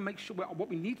 we're going to make sure, what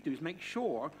we need to do is make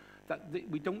sure that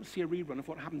we don't see a rerun of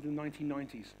what happened in the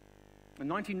 1990s. In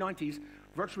the 1990s,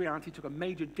 virtual reality took a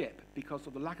major dip because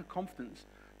of the lack of confidence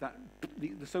that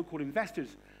the so-called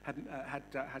investors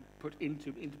had put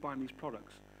into buying these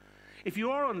products. If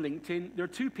you are on LinkedIn, there are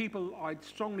 2 people I'd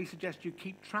strongly suggest you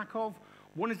keep track of.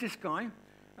 One is this guy.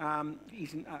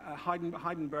 He's in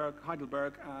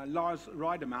Heidelberg, Lars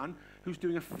Reiderman, who's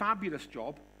doing a fabulous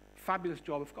job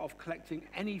of collecting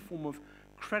any form of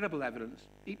credible evidence.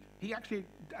 He actually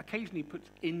occasionally puts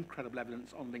incredible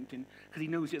evidence on LinkedIn because he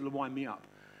knows it'll wind me up.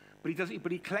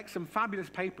 But he collects some fabulous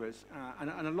papers,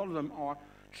 and a lot of them are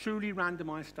truly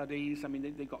randomized studies. I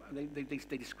mean,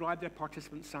 they describe their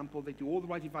participant sample, they do all the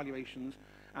right evaluations,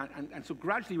 and so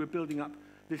gradually we're building up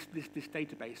this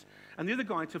database. And the other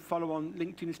guy to follow on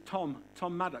LinkedIn is Tom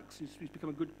Maddox, who's become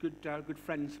a good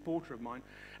friend and supporter of mine.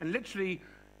 And literally,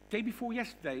 day before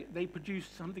yesterday, they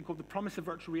produced something called The Promise of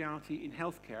Virtual Reality in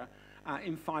Healthcare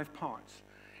in 5 parts.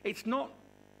 It's not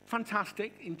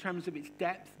fantastic in terms of its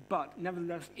depth, but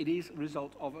nevertheless, it is a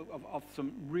result of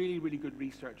some really, really good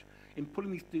research in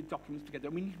pulling these documents together.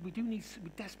 We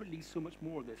desperately need so much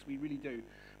more of this, we really do,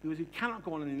 because we cannot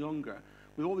go on any longer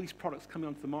with all these products coming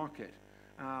onto the market.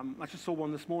 I just saw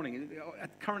one this morning.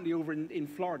 Currently over in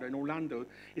Florida, in Orlando,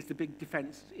 is the big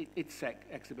defense ITSEC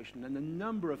exhibition, and the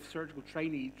number of surgical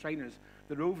trainers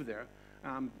that are over there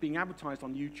being advertised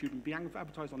on YouTube and being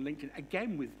advertised on LinkedIn,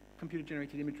 again with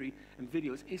computer-generated imagery and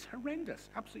videos, is horrendous,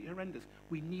 absolutely horrendous.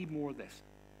 We need more of this.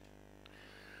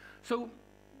 So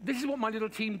this is what my little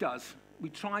team does. We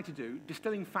try to do,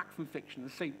 distilling fact from fiction.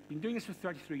 As I say, we've been doing this for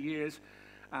 33 years.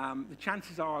 The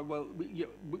chances are, well,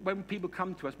 when people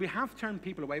come to us, we have turned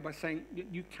people away by saying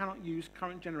you cannot use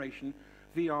current generation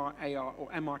VR, AR, or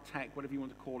MR tech, whatever you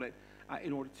want to call it,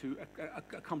 in order to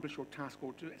accomplish your task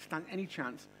or to stand any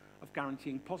chance of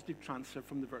guaranteeing positive transfer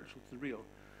from the virtual to the real.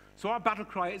 So our battle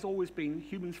cry has always been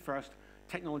humans first,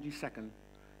 technology second.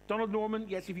 Donald Norman,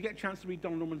 yes, if you get a chance to read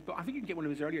Donald Norman's book, I think you can get one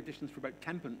of his early editions for about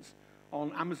 10pence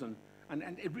on Amazon.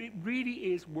 And it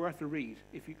really is worth a read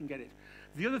if you can get it.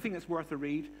 The other thing that's worth a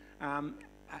read,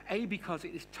 because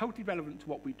it is totally relevant to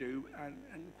what we do,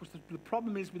 and of course the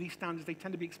problem is with these standards, they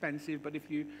tend to be expensive, but if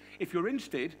you're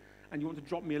interested and you want to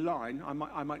drop me a line, I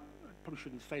might probably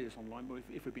shouldn't say this online, but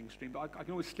if we're being streamed, but I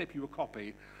can always slip you a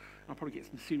copy. I'll probably get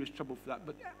some serious trouble for that.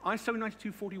 But ISO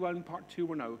 9241 Part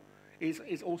 210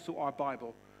 is also our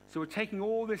Bible. So we're taking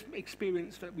all this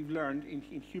experience that we've learned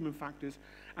in human factors,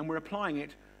 and we're applying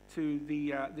it to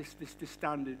this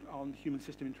standard on human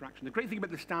system interaction. The great thing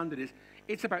about the standard is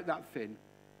it's about that thin,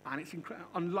 and it's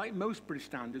unlike most British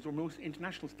standards or most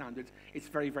international standards, it's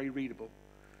very, very readable.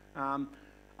 I'm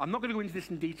not going to go into this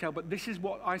in detail, but this is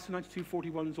what ISO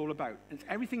 9241 is all about. It's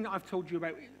everything that I've told you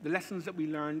about, the lessons that we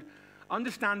learned,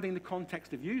 understanding the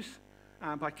context of use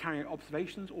by carrying out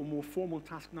observations or more formal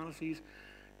task analyses,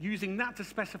 using that to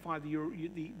specify the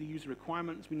user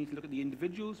requirements. We need to look at the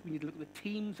individuals, we need to look at the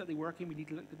teams that they work in, we need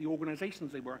to look at the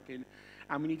organizations they work in,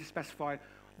 and we need to specify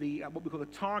what we call the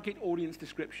target audience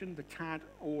description, the TAD,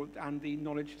 and the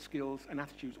knowledge, skills, and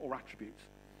attitudes or attributes.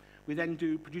 We then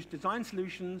produce design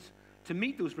solutions to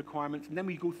meet those requirements, and then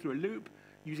we go through a loop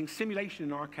using simulation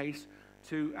in our case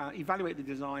to evaluate the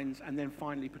designs and then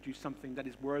finally produce something that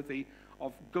is worthy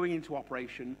of going into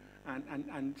operation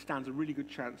and stands a really good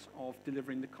chance of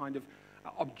delivering the kind of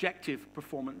objective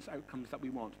performance outcomes that we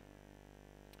want.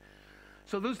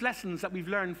 So those lessons that we've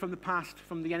learned from the past,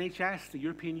 from the NHS, the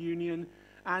European Union,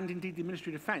 and indeed the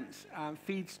Ministry of Defence,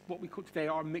 feeds what we call today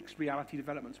our mixed reality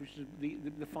developments, which is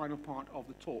the final part of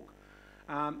the talk.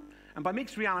 And by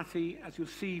mixed reality, as you'll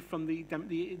see from the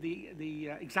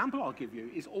example I'll give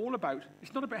you, is all about,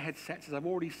 it's not about headsets, as I've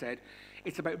already said,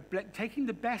 it's about taking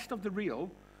the best of the real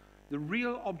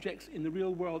objects in the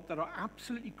real world that are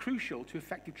absolutely crucial to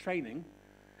effective training,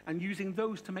 and using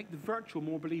those to make the virtual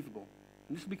more believable.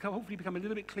 And this will hopefully become a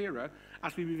little bit clearer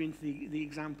as we move into the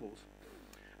examples.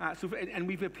 And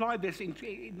we've applied this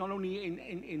not only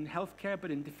in healthcare,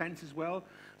 but in defense as well.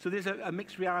 So there's a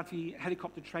mixed reality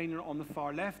helicopter trainer on the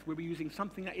far left, where we're using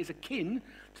something that is akin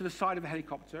to the side of a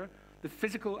helicopter, the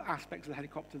physical aspects of the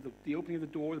helicopter, the opening of the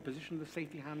door, the position of the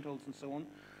safety handles, and so on.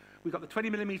 We've got the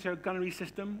 20mm gunnery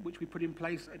system, which we put in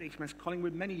place at HMS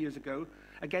Collingwood many years ago.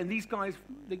 Again, these guys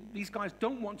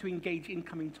don't want to engage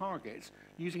incoming targets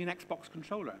using an Xbox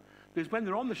controller, because when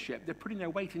they're on the ship, they're putting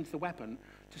their weight into the weapon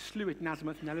to slew it in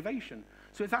azimuth and elevation.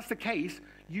 So if that's the case,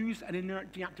 use an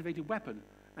inert deactivated weapon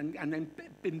and then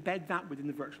embed that within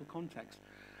the virtual context.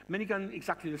 Minigun,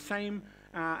 exactly the same,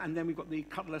 and then we've got the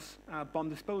Cutlass bomb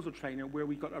disposal trainer, where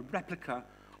we've got a replica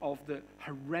of the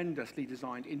horrendously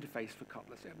designed interface for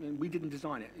Cutlass. I mean, we didn't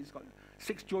design it. It's got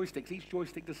 6 joysticks. Each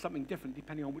joystick does something different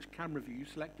depending on which camera view you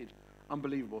selected.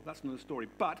 Unbelievable. That's another story.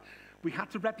 But we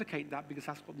had to replicate that because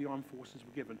that's what the armed forces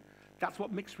were given. That's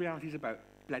what mixed reality is about,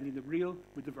 blending the real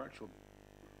with the virtual.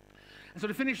 And so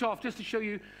to finish off, just to show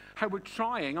you how we're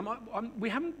trying, we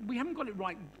haven't got it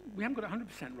right. We haven't got it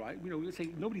 100% right. You know, we say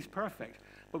nobody's perfect,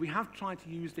 but we have tried to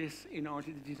use this in our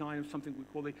design of something we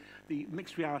call the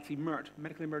Mixed Reality MERT,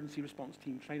 Medical Emergency Response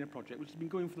Team Trainer Project, which has been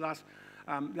going for the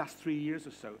last 3 years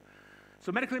or so.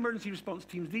 So medical emergency response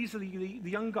teams, these are the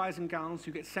young guys and gals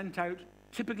who get sent out,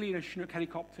 typically in a Chinook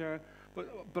helicopter,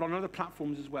 but on other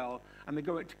platforms as well, and they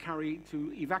go out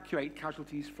to evacuate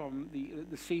casualties from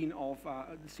the scene of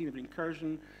an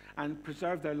incursion and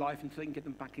preserve their life until they can get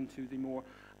them back into the more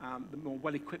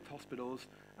well-equipped hospitals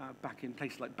back in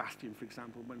places like Bastion, for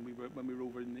example, when we were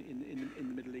over in the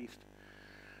Middle East.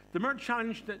 The MERT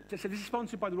Challenge, this is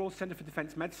sponsored by the Royal Centre for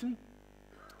Defence Medicine,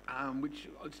 which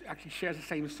actually shares the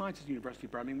same site as the University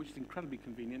of Birmingham, which is incredibly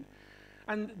convenient.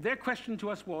 And their question to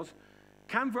us was,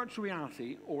 can virtual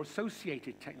reality or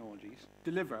associated technologies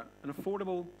deliver an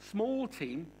affordable, small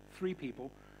team, 3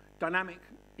 people, dynamic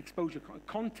exposure,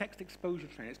 context exposure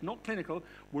training? It's not clinical.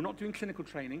 We're not doing clinical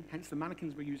training, hence the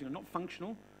mannequins we're using are not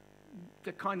functional.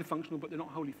 They're kind of functional, but they're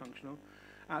not wholly functional.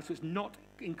 So it's not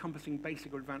encompassing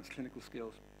basic or advanced clinical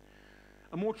skills.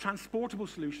 A more transportable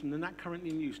solution than that currently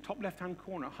in use. Top left-hand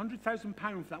corner, £100,000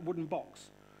 for that wooden box,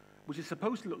 which is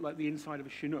supposed to look like the inside of a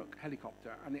Chinook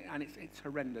helicopter, and it's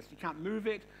horrendous. You can't move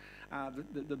it.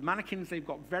 The mannequins, they've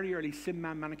got very early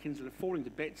SimMan mannequins that are falling to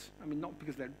bits. I mean, not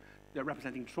because they're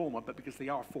representing trauma, but because they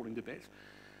are falling to bits.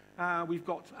 We've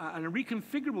got a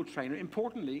reconfigurable trainer,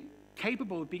 importantly,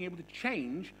 capable of being able to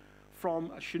change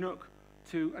from a Chinook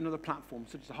to another platform,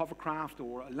 such as a hovercraft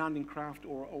or a landing craft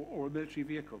or a military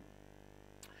vehicle.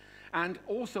 And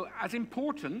also, as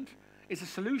important, is a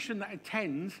solution that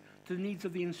attends to the needs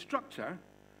of the instructor,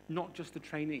 not just the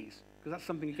trainees. Because that's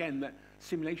something, again, that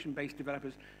simulation-based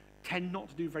developers tend not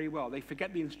to do very well. They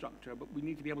forget the instructor, but we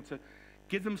need to be able to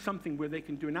give them something where they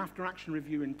can do an after-action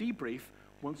review and debrief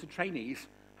once the trainees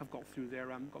have got through their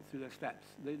steps,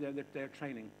 their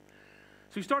training.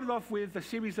 So we started off with a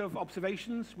series of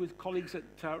observations with colleagues at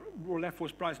Royal Air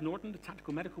Force Bryce Norton, the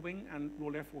Tactical Medical Wing, and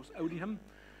Royal Air Force Odiham.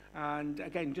 And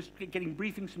again, just getting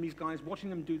briefings from these guys, watching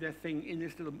them do their thing in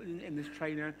this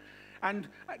trainer. And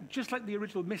just like the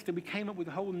original Mister, we came up with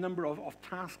a whole number of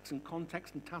tasks and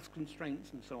context and task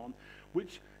constraints and so on,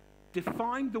 which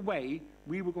defined the way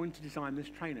we were going to design this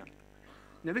trainer.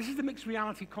 Now, this is the mixed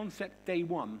reality concept day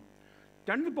 1.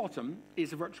 Down at the bottom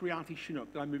is a virtual reality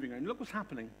Chinook that I'm moving around. Look what's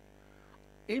happening.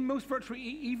 In most virtual,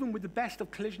 even with the best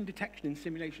of collision detection in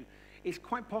simulation, it's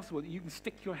quite possible that you can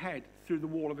stick your head through the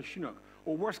wall of a Chinook.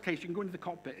 Or worst case, you can go into the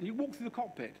cockpit and you walk through the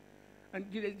cockpit, and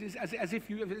you know, as if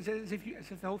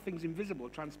the whole thing's invisible,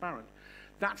 transparent.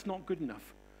 That's not good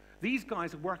enough. These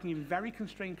guys are working in very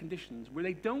constrained conditions where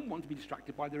they don't want to be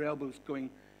distracted by their elbows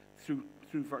going through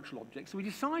virtual objects. So we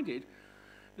decided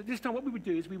that this time what we would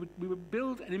do is we would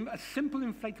build a simple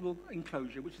inflatable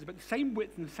enclosure, which is about the same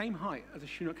width and the same height as a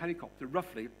Chinook helicopter,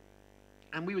 roughly.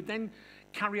 And we would then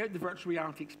carry out the virtual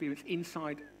reality experience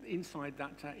inside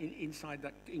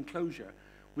that enclosure,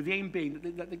 with the aim being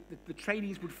that the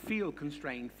trainees would feel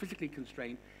constrained, physically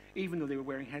constrained, even though they were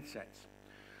wearing headsets.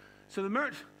 So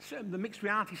the mixed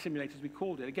reality simulator, as we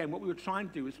called it, again, what we were trying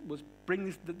to do was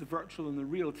bring the virtual and the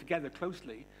real together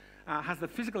closely. Has the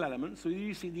physical element, so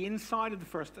you see the inside of the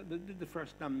first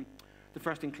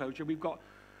enclosure. We've got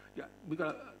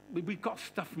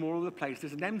stuff from all over the place.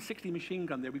 There's an M60 machine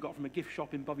gun there we got from a gift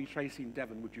shop in Bovey Tracy in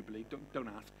Devon, would you believe? Don't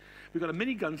ask. We've got a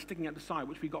minigun sticking out the side,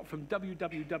 which we got from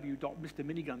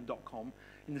www.mrminigun.com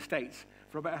in the States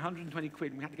for about 120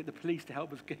 quid. And we had to get the police to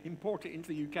help us import it into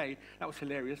the UK. That was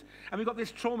hilarious. And we've got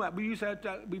this trauma. We've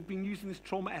been using this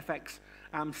Trauma FX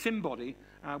sim body,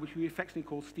 which we affectionately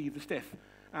call Steve the Stiff,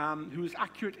 who is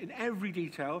accurate in every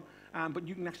detail, but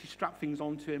you can actually strap things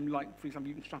onto him, like, for example,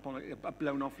 you can strap on a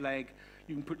blown-off leg,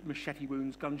 you can put machete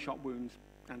wounds, gunshot wounds,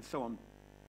 and so on.